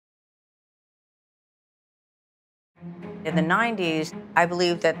In the 90s, I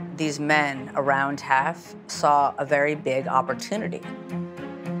believe that these men around Hef saw a very big opportunity.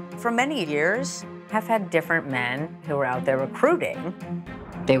 For many years, Hef had different men who were out there recruiting.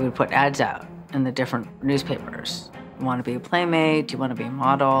 They would put ads out in the different newspapers. You want to be a playmate? Do you want to be a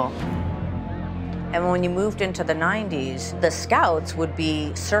model? And when you moved into the 90s, the scouts would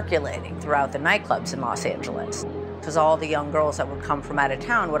be circulating throughout the nightclubs in Los Angeles, because all the young girls that would come from out of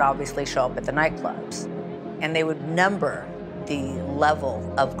town would obviously show up at the nightclubs. And they would number the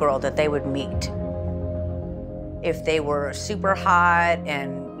level of girl that they would meet. If they were super hot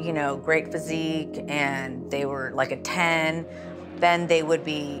and, you know, great physique and they were like a 10, then they would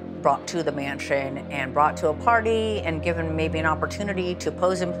be brought to the mansion and brought to a party and given maybe an opportunity to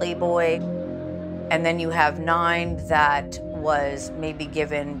pose in Playboy. And then you have 9 that was maybe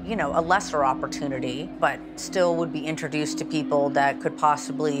given, you know, a lesser opportunity, but still would be introduced to people that could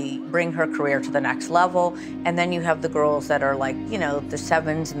possibly bring her career to the next level. And then you have the girls that are like, you know, the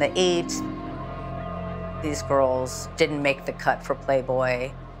 7s and the 8s. These girls didn't make the cut for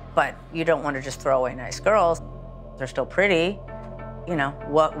Playboy, but you don't want to just throw away nice girls. They're still pretty. You know,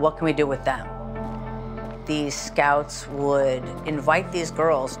 what can we do with them? These scouts would invite these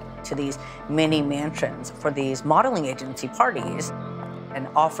girls to these mini mansions for these modeling agency parties and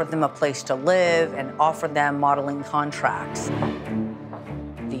offer them a place to live and offer them modeling contracts.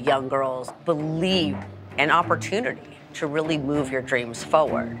 The young girls believed an opportunity to really move your dreams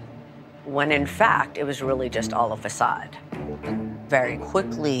forward, when in fact, it was really just all a facade. Very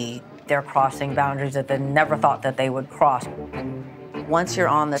quickly, they're crossing boundaries that they never thought that they would cross. Once you're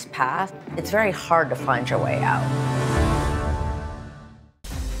on this path, it's very hard to find your way out.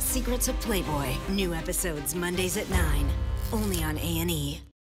 Secrets of Playboy. New episodes Mondays at 9. Only on A&E.